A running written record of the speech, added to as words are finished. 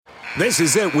This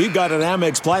is it. We've got an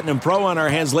Amex Platinum Pro on our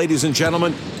hands, ladies and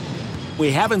gentlemen.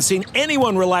 We haven't seen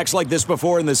anyone relax like this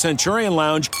before in the Centurion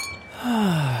Lounge.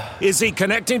 Is he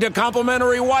connecting to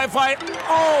complimentary Wi-Fi?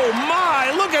 Oh,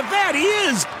 my. Look at that. He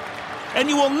is. And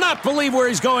you will not believe where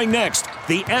he's going next.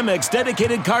 The Amex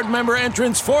dedicated card member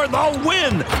entrance for the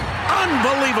win.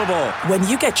 Unbelievable. When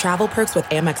you get travel perks with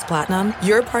Amex Platinum,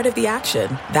 you're part of the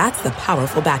action. That's the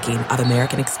powerful backing of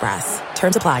American Express.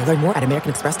 Terms apply. Learn more at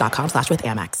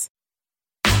americanexpress.com/withAmex.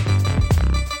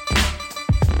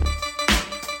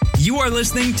 You are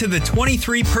listening to the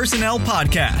 23 Personnel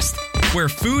Podcast, where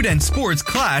food and sports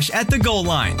clash at the goal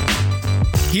line.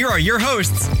 Here are your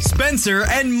hosts, Spencer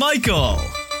and Michael. All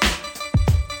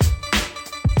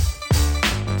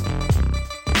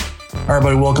right,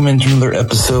 everybody, welcome into another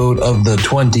episode of the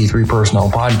 23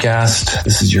 Personnel Podcast.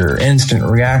 This is your instant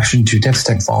reaction to Texas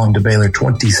Tech falling to Baylor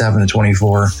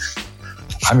 27-24.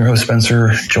 I'm your host, Spencer,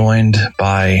 joined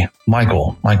by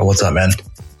Michael. Michael, what's up, man?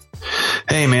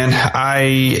 Hey, man, I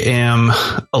am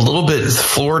a little bit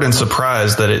floored and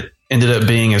surprised that it ended up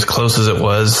being as close as it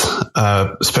was,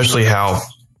 especially how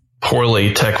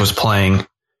poorly Tech was playing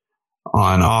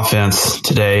on offense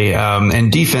today.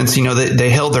 And defense, you know, they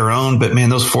held their own, but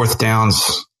man, those fourth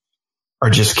downs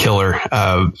are just killer.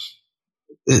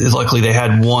 Luckily, they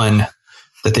had one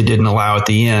that they didn't allow at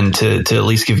the end to at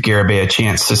least give Garibay a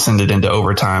chance to send it into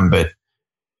overtime. But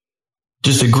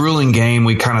just a grueling game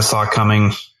we kind of saw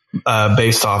coming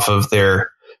based off of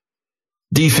their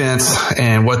defense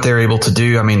and what they're able to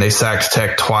do. I mean, they sacked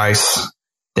Tech twice.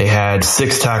 They had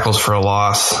 6 tackles for a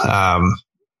loss.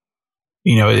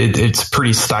 You know, it's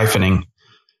pretty stifling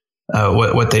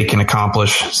what they can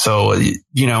accomplish. So,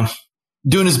 you know,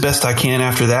 doing as best I can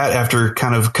after that, after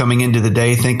kind of coming into the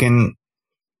day thinking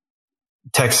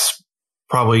Tech's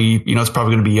probably, you know, it's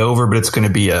probably going to be over, but it's going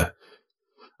to be a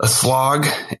slog.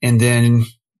 And then,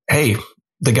 hey,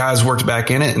 the guys worked back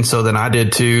in it. And so then I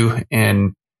did too.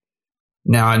 And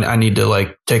now I need to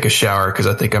like take a shower because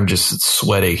I think I'm just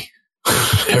sweaty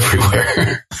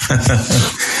everywhere.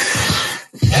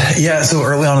 Yeah, so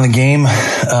early on in the game,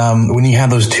 when you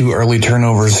had those 2 early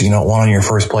turnovers, you know, one on your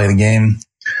first play of the game,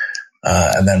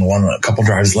 and then one a couple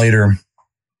drives later,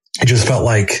 it just felt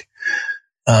like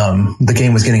the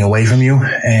game was getting away from you.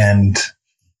 And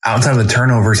outside of the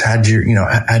turnovers, had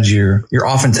your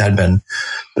offense had been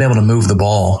able to move the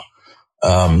ball.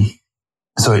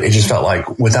 So it just felt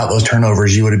like without those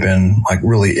turnovers, you would have been like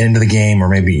really into the game, or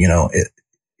maybe,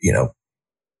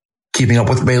 keeping up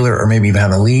with Baylor, or maybe even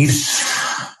have a lead.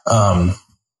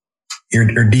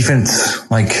 Your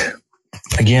defense, like,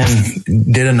 again,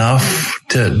 did enough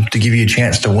to give you a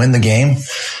chance to win the game.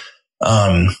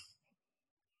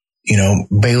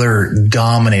 Baylor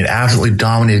absolutely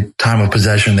dominated time of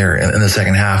possession there in the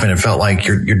second half. And it felt like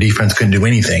your defense couldn't do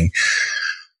anything.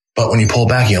 But when you pull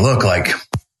back, you look like,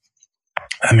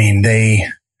 I mean, they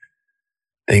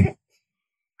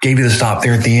gave you the stop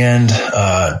there at the end,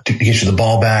 to get you the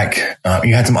ball back.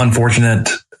 You had some unfortunate,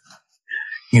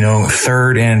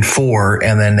 3rd and 4,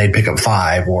 and then they'd pick up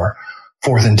 5, or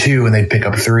 4th and 2, and they'd pick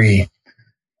up 3.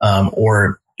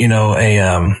 Or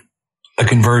a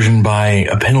conversion by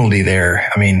a penalty there.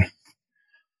 I mean,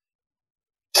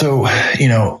 so,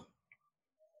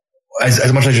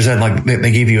 as much as you said, like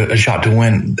they gave you a shot to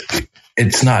win,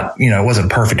 it's not, it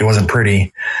wasn't perfect. It wasn't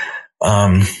pretty.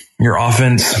 Your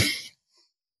offense,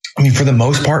 I mean, for the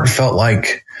most part, felt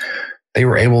like they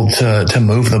were able to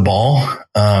move the ball.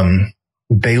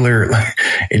 Baylor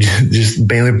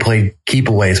played keep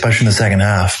away, especially in the second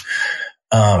half.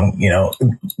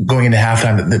 Going into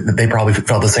halftime, they probably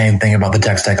felt the same thing about the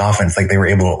Texas Tech offense. Like we were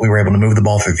able to move the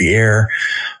ball through the air.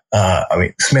 I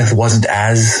mean, Smith wasn't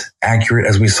as accurate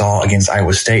as we saw against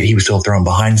Iowa State. He was still throwing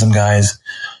behind some guys.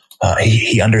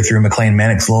 He underthrew McLean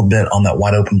Mannix a little bit on that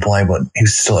wide open play, but he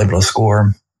was still able to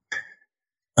score.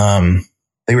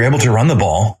 They were able to run the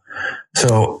ball.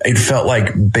 So it felt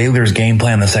like Baylor's game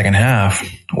plan in the second half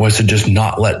was to just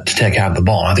not let Tech have the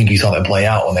ball. I think you saw that play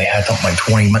out when they had something like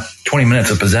 20 minutes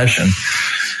of possession.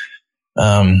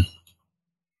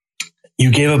 You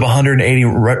gave up 180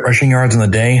 rushing yards in the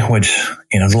day, which,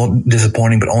 is a little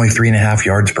disappointing, but only 3.5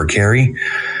 yards per carry.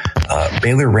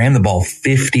 Baylor ran the ball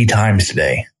 50 times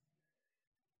today.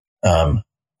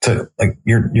 So like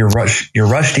your rush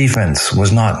defense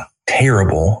was not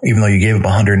terrible, even though you gave up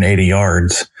 180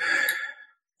 yards.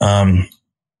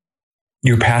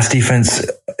 Your pass defense,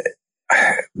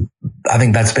 I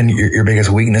think that's been your biggest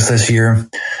weakness this year.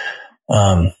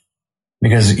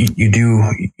 Because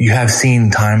you have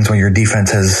seen times when your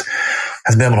defense has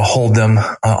been able to hold them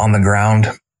on the ground,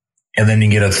 and then you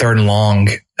get a 3rd and long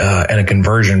and a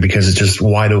conversion because it's just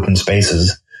wide open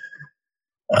spaces.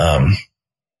 Blake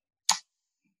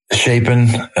Shapen,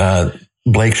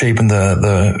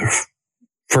 the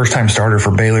first-time starter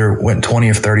for Baylor, went 20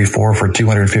 of 34 for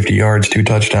 250 yards, 2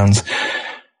 touchdowns.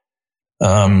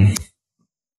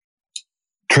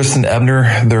 Tristan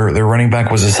Ebner, their running back,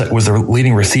 was their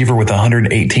leading receiver with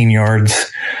 118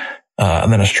 yards.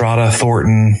 And then Estrada,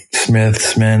 Thornton, Smith,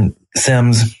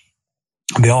 Sims,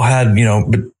 they all had,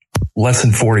 less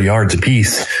than 40 yards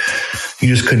apiece. You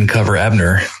just couldn't cover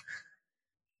Ebner.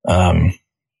 So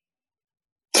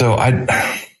I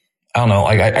don't know.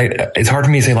 Like it's hard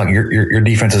for me to say like your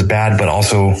defense is bad, but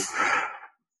also,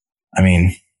 I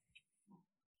mean,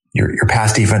 your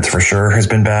pass defense for sure has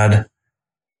been bad.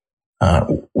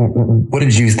 What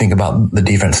did you think about the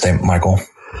defense today, Michael?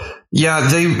 Yeah,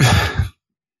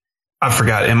 I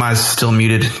forgot. Am I still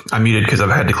muted? I'm muted because I've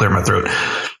had to clear my throat.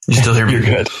 You still hear me? You're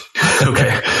good.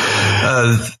 Okay.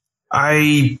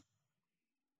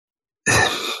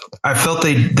 I felt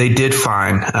they did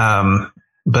fine.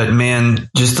 But man,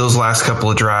 just those last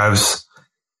couple of drives,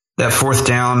 that fourth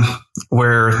down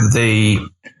where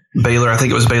Baylor, I think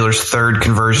it was Baylor's third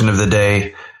conversion of the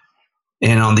day.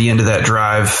 And on the end of that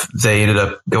drive, they ended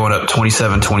up going up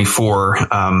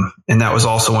 27-24. And that was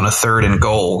also on a 3rd and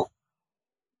goal.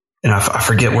 And I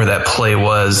forget where that play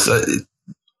was.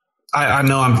 I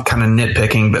know I'm kind of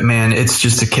nitpicking, but man, it's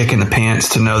just a kick in the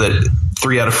pants to know that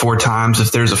 3 out of 4 times,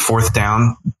 if there's a 4th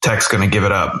down, Tech's going to give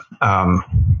it up.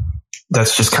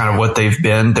 That's just kind of what they've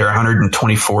been. They're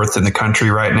 124th in the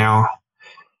country right now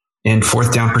in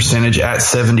 4th down percentage at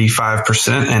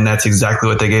 75%. And that's exactly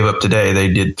what they gave up today.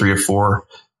 They did 3 of 4.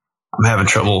 I'm having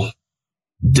trouble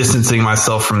distancing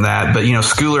myself from that. But,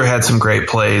 Schooler had some great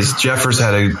plays. Jeffers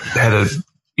had a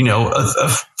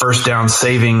first down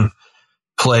saving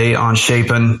play on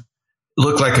Shapen.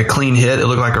 Looked like a clean hit. It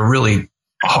looked like a really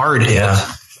hard hit.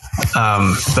 Yeah.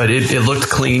 But it looked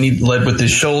clean. He led with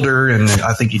his shoulder, and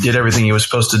I think he did everything he was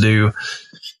supposed to do.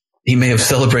 He may have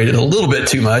celebrated a little bit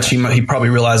too much. He probably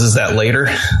realizes that later.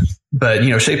 But,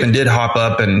 Shapen did hop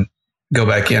up and go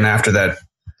back in after that.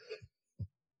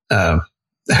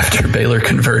 After Baylor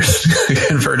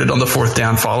converted on the 4th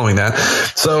down following that.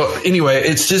 So anyway,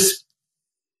 it's just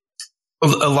a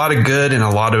lot of good and a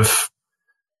lot of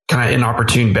kind of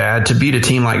inopportune bad. To beat a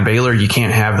team like Baylor, you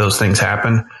can't have those things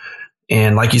happen.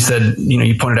 And like you said,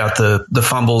 you pointed out the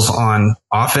fumbles on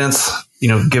offense,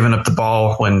 giving up the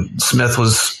ball when Smith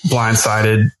was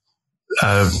blindsided.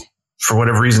 For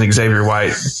whatever reason, Xavier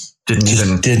White didn't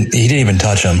even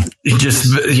touch him. He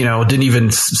just, didn't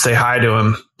even say hi to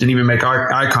him. Didn't even make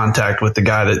eye contact with the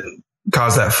guy that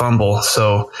caused that fumble.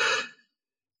 So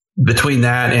between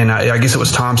that and I guess it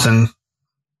was Thompson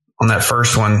on that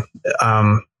first one,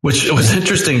 which was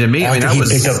interesting to me. After he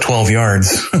picked up 12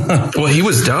 yards. Well, he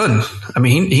was done. I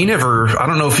mean, he never, I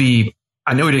don't know if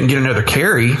I know he didn't get another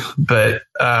carry, but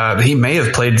he may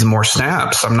have played some more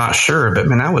snaps. I'm not sure, but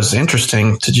man, that was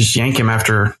interesting to just yank him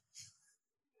after.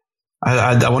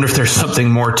 I wonder if there's something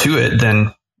more to it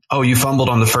than, you fumbled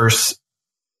on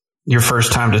your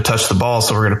first time to touch the ball,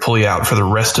 so we're going to pull you out for the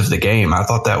rest of the game. I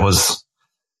thought that was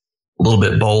a little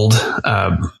bit bold,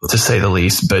 to say the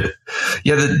least. But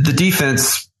yeah, the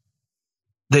defense,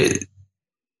 they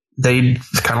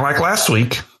kind of like last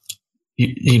week.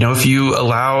 If you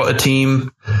allow a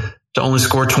team to only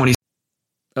score 20.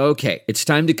 Okay, it's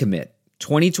time to commit.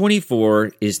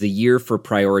 2024 is the year for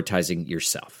prioritizing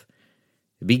yourself.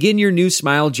 Begin your new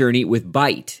smile journey with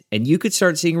Byte, and you could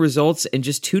start seeing results in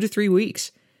just 2 to 3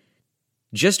 weeks.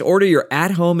 Just order your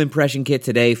at-home impression kit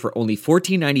today for only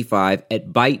 $14.95 at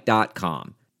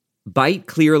Byte.com. Byte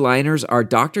clear liners are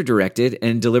doctor-directed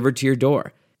and delivered to your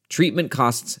door. Treatment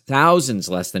costs thousands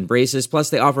less than braces,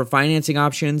 plus they offer financing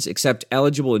options, accept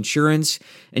eligible insurance,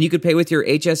 and you could pay with your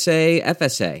HSA,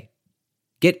 FSA.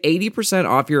 Get 80%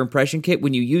 off your impression kit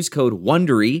when you use code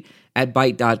WONDERY at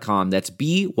Byte.com. That's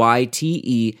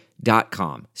BYTE.com.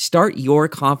 Start your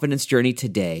confidence journey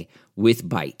today with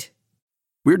Byte.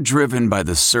 We're driven by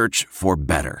the search for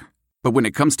better. But when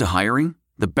it comes to hiring,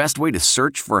 the best way to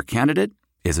search for a candidate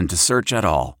isn't to search at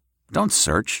all. Don't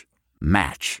search.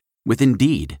 Match. With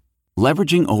Indeed.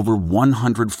 Leveraging over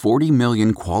 140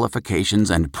 million qualifications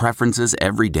and preferences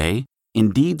every day,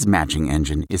 Indeed's matching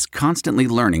engine is constantly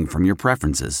learning from your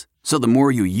preferences. So the more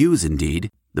you use Indeed,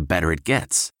 the better it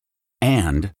gets.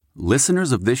 And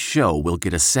listeners of this show will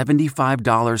get a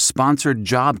 $75 sponsored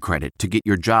job credit to get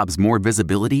your jobs more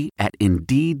visibility at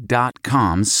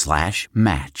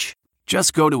Indeed.com/match.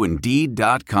 Just go to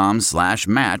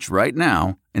Indeed.com/match right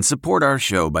now and support our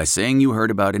show by saying you heard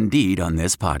about Indeed on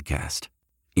this podcast.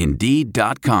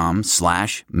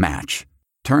 Indeed.com/match.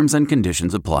 Terms and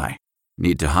conditions apply.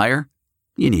 Need to hire?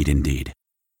 You need Indeed.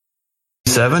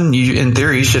 7, you in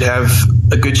theory should have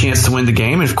a good chance to win the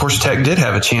game. And of course, Tech did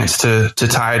have a chance to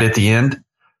tie it at the end.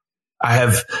 I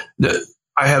have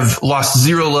lost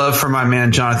zero love for my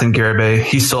man, Jonathan Garibay.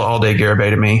 He's still all day Garibay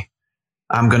to me.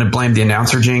 I'm going to blame the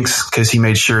announcer jinx because he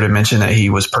made sure to mention that he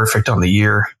was perfect on the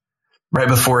year right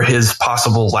before his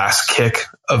possible last kick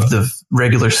of the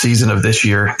regular season of this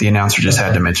year. The announcer just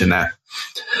had to mention that.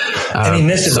 And he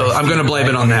missed it. So I'm going to blame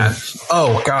it on that.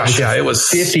 Oh gosh. Yeah. It was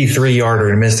 53-yarder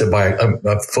and missed it by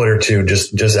a foot or two,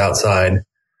 just outside.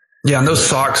 Yeah. And those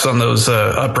socks on those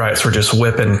uprights were just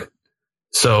whipping.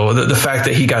 So the fact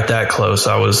that he got that close,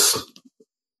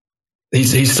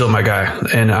 he's still my guy.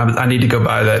 And I need to go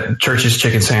buy that Church's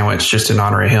chicken sandwich just in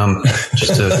honor of him.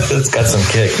 Just to, it's got some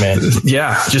kick, man.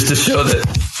 Yeah. Just to show that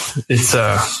it's,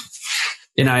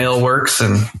 NIL works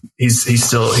and he's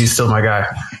still my guy.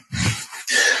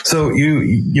 So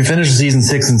you finished the season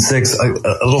 6-6,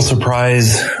 a little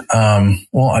surprise. I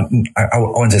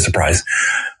wouldn't say surprise.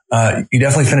 You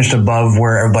definitely finished above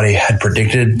where everybody had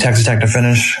predicted Texas Tech to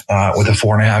finish, with a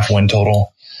 4.5 win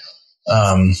total.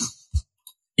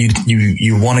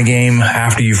 You won a game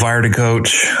after you fired a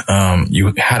coach.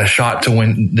 You had a shot to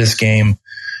win this game.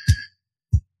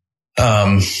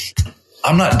 I'm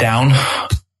not down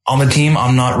on the team.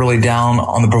 I'm not really down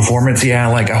on the performance. Yeah,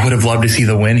 I would have loved to see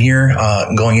the win here.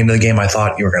 Going into the game, I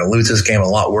thought you were going to lose this game a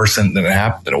lot worse than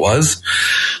it was.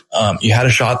 You had a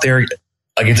shot there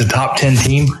against a top 10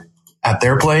 team at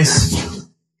their place.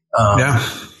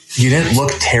 You didn't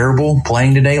look terrible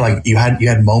playing today. You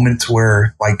had moments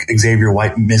where Xavier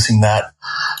White missing that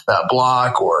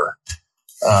block or,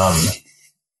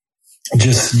 you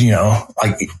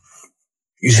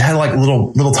just had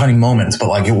little tiny moments,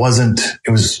 but it was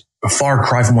a far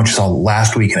cry from what you saw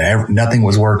last week and nothing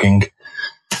was working.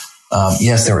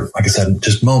 Yes, there were, like I said,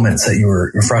 just moments that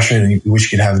you're frustrated and you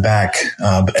wish you could have back.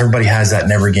 But everybody has that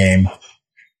in every game.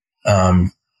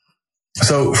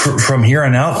 So from here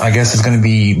on out, I guess it's going to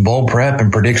be bowl prep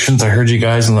and predictions. I heard you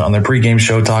guys on the pregame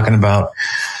show talking about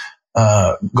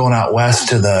going out west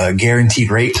to the Guaranteed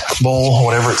Rate Bowl,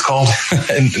 whatever it's called,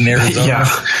 in Arizona. Yeah.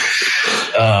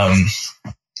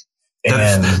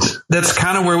 That's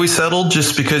kind of where we settled,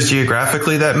 just because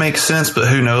geographically that makes sense. But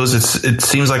who knows? It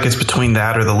seems like it's between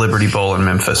that or the Liberty Bowl in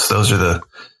Memphis. Those are the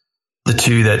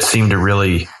two that seem to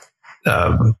really, be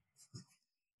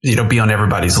on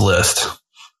everybody's list.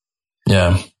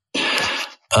 Yeah.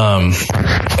 And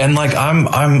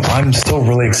I'm still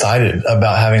really excited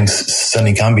about having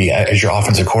Sonny Cumbie as your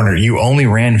offensive coordinator. You only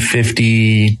ran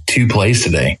 52 plays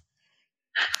today.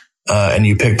 And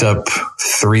you picked up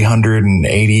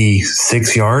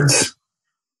 386 yards,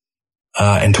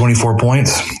 and 24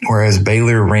 points, whereas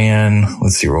Baylor ran,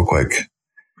 let's see real quick.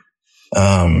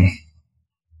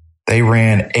 They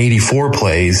ran 84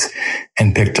 plays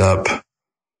and picked up,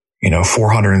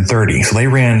 430. So they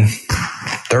ran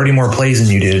 30 more plays than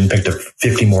you did and picked up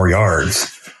 50 more yards.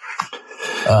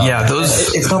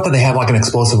 It's not that they have an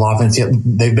explosive offense yet.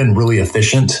 They've been really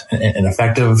efficient and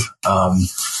effective, all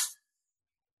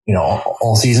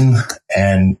season.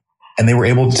 And they were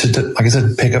able to, like I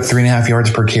said, pick up 3.5 yards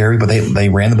per carry, but they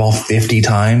ran the ball 50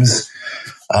 times.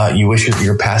 You wish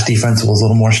your pass defense was a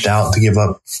little more stout to give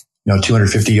up,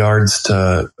 250 yards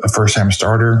to a first-time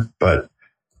starter. But,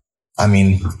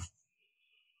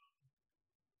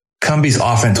 Cumbie's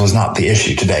offense was not the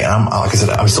issue today. And like I said,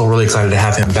 I'm still really excited to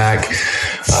have him back,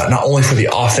 not only for the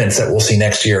offense that we'll see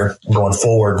next year going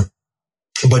forward,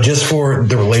 but just for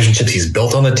the relationships he's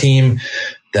built on the team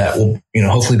that will,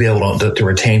 hopefully be able to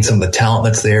retain some of the talent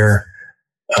that's there,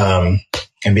 and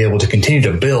be able to continue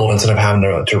to build instead of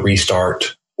having to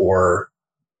restart or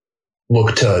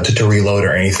look to reload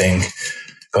or anything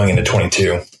going into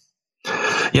 22.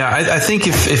 Yeah, I think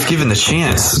if given the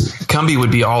chance, Cumbie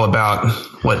would be all about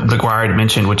what McGuire had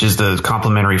mentioned, which is the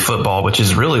complementary football, which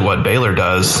is really what Baylor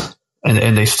does.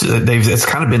 And it's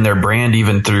kind of been their brand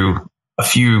even through a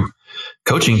few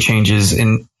coaching changes.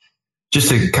 And just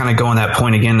to kind of go on that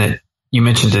point again that you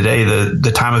mentioned today,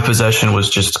 the time of possession was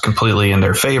just completely in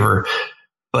their favor,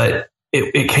 but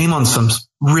it came on some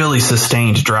really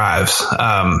sustained drives.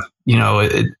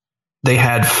 They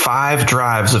had 5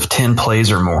 drives of 10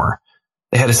 plays or more.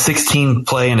 They had a 16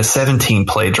 play and a 17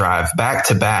 play drive back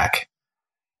to back.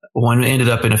 One ended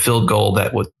up in a field goal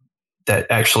that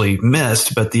actually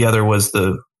missed, but the other was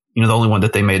the only one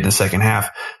that they made in the second half.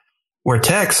 Where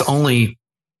Tech's only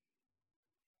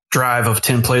drive of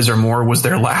 10 plays or more was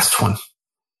their last one,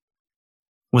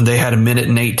 when they had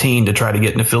 1:18 to try to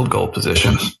get in a field goal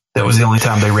position. That was the only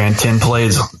time they ran 10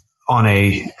 plays on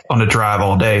a drive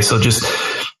all day. So just,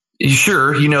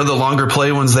 sure, the longer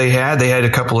play ones they had a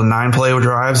couple of 9 play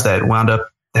drives that wound up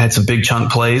had some big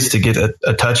chunk plays to get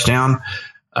a touchdown.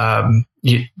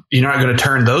 You're not going to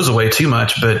turn those away too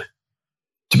much, but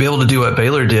to be able to do what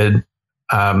Baylor did,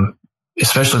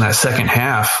 especially in that second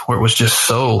half where it was just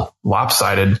so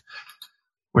lopsided,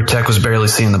 where Tech was barely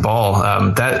seeing the ball,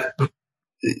 that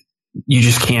you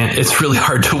just can't. It's really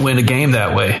hard to win a game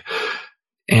that way.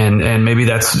 And maybe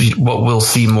that's what we'll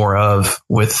see more of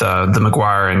with the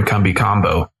McGuire and Cumbie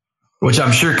combo, which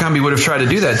I'm sure Cumbie would have tried to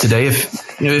do that today.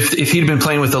 If he'd been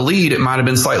playing with a lead, it might have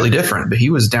been slightly different, but he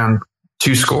was down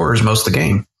 2 scores most of the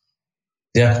game.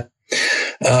 Yeah.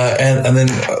 And then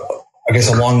I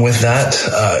guess along with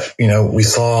that, we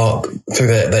saw through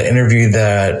the interview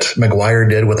that McGuire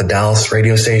did with the Dallas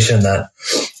radio station that,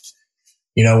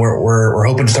 we're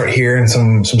hoping to start hearing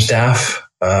some staff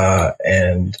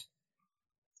and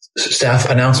staff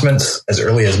announcements as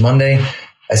early as Monday,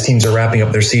 as teams are wrapping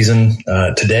up their season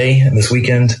today and this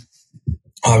weekend.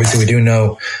 Obviously, we do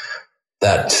know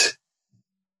that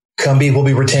Cumbie will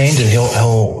be retained and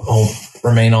he'll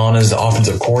remain on as the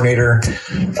offensive coordinator.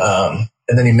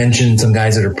 And then he mentioned some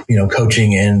guys that are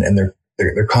coaching in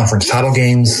their conference title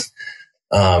games.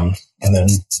 And then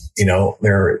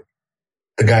they're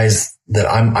the guys that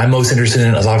I'm most interested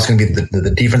in is obviously going to be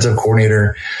the defensive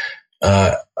coordinator.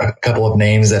 A couple of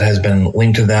names that has been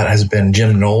linked to that has been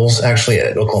Jim Knowles, actually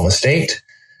at Oklahoma State,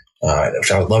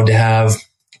 which I would love to have.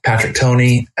 Patrick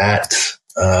Toney at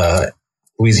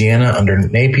Louisiana under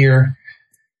Napier.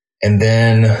 And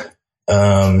then,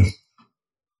 who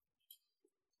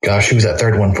was that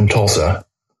third one from Tulsa?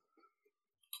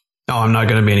 Oh, I'm not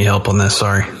going to be any help on this.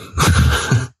 Sorry.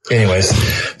 Anyways,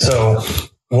 so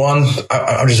one,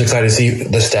 I'm just excited to see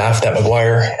the staff that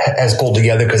McGuire has pulled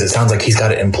together because it sounds like he's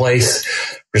got it in place.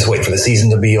 We're just waiting for the season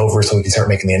to be over so we can start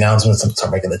making the announcements and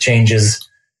start making the changes.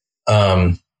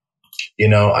 I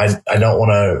don't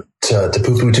want to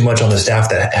poo-poo too much on the staff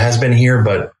that has been here,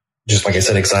 but just like I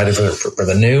said, excited for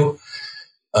the new.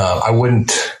 I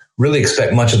wouldn't really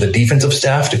expect much of the defensive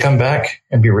staff to come back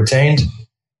and be retained.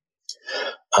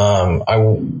 I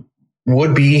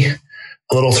would be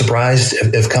a little surprised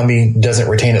if Cumbie doesn't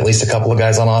retain at least a couple of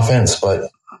guys on offense, but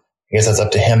I guess that's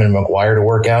up to him and McGuire to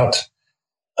work out.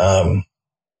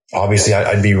 Obviously,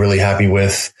 I'd be really happy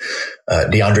with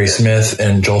DeAndre Smith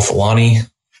and Joel Filani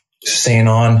staying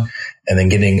on, and then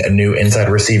getting a new inside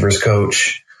receivers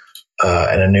coach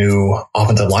and a new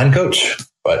offensive line coach.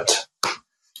 But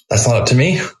that's not up to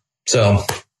me. So,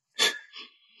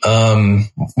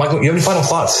 Michael, you have any final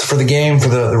thoughts for the game, for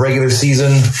the regular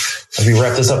season as we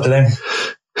wrap this up today?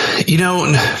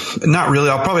 Not really.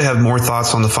 I'll probably have more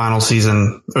thoughts on the final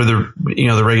season or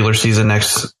the regular season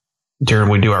next during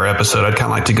we do our episode. I'd kind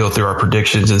of like to go through our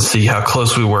predictions and see how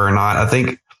close we were or not. I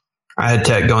think I had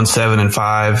Tech going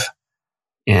 7-5,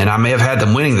 and I may have had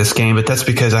them winning this game, but that's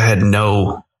because I had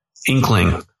no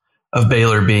inkling of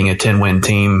Baylor being a 10-win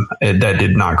team. That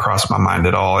did not cross my mind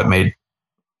at all. It made,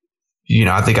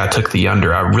 I think I took the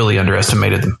under. I really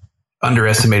underestimated them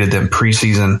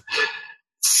preseason.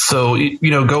 So,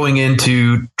 going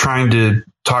into trying to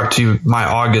talk to my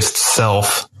August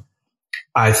self,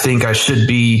 I think I should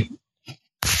be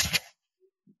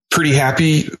pretty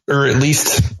happy, or at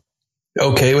least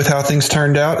okay with how things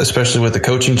turned out, especially with the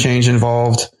coaching change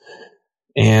involved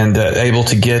and able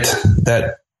to get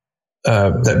that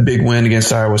big win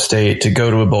against Iowa State to go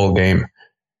to a bowl game.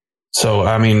 So,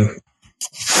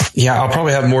 I'll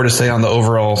probably have more to say on the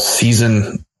overall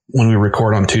season when we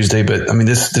record on Tuesday, but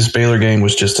this Baylor game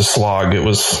was just a slog. It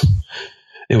was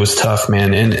tough,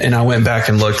 man. And I went back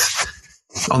and looked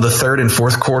on the third and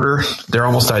fourth quarter. They're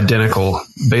almost identical.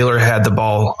 Baylor had the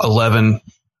ball 11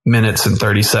 minutes and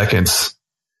 30 seconds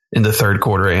in the third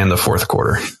quarter and the fourth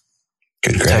quarter.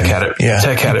 Good. Tech had it. Yeah.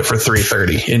 Tech had it for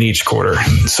 3:30 in each quarter.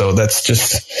 So that's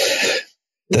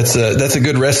a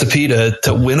good recipe to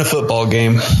win a football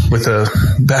game with a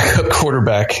backup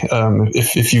quarterback.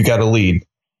 If you got a lead.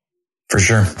 For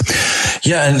sure.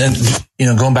 Yeah.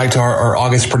 And going back to our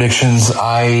August predictions,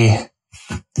 I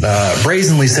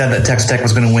brazenly said that Texas Tech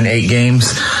was going to win 8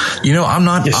 games. I'm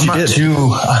not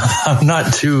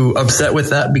too upset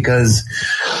with that, because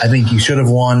I think you should have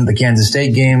won the Kansas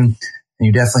State game, and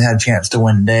you definitely had a chance to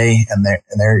win today, and there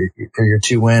for your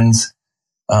 2 wins.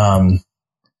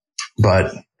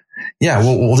 But yeah,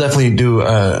 we'll definitely do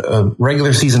a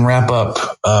regular season wrap up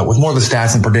with more of the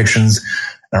stats and predictions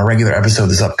in our regular episode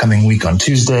this upcoming week on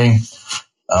Tuesday.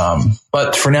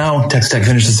 But for now, Texas Tech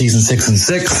finished the season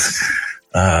 6-6.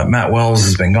 Matt Wells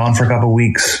has been gone for a couple of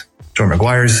weeks. Jordan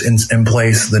McGuire's in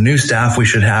place. The new staff we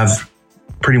should have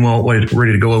pretty well ready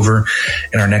to go over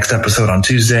in our next episode on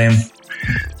Tuesday.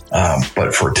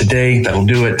 But for today, that'll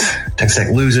do it. Texas Tech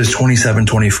loses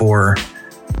 27-24.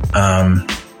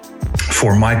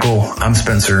 For Michael, I'm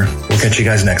Spencer. We'll catch you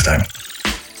guys next time.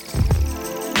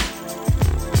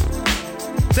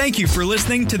 Thank you for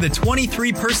listening to the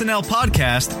 23 Personnel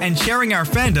Podcast and sharing our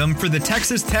fandom for the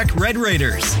Texas Tech Red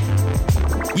Raiders.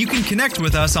 You can connect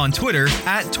with us on Twitter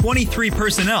at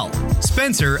 23personnel,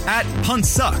 Spencer at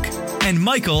PuntSuck, and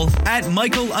Michael at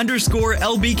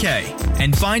Michael_LBK,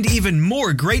 and find even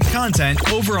more great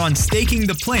content over on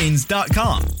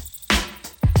StakingThePlains.com.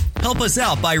 Help us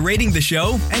out by rating the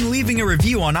show and leaving a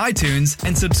review on iTunes,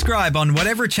 and subscribe on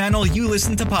whatever channel you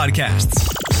listen to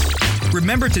podcasts.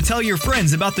 Remember to tell your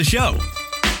friends about the show.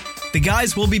 The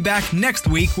guys will be back next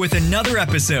week with another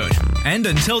episode. And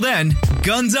until then,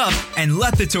 guns up and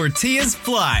let the tortillas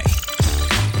fly.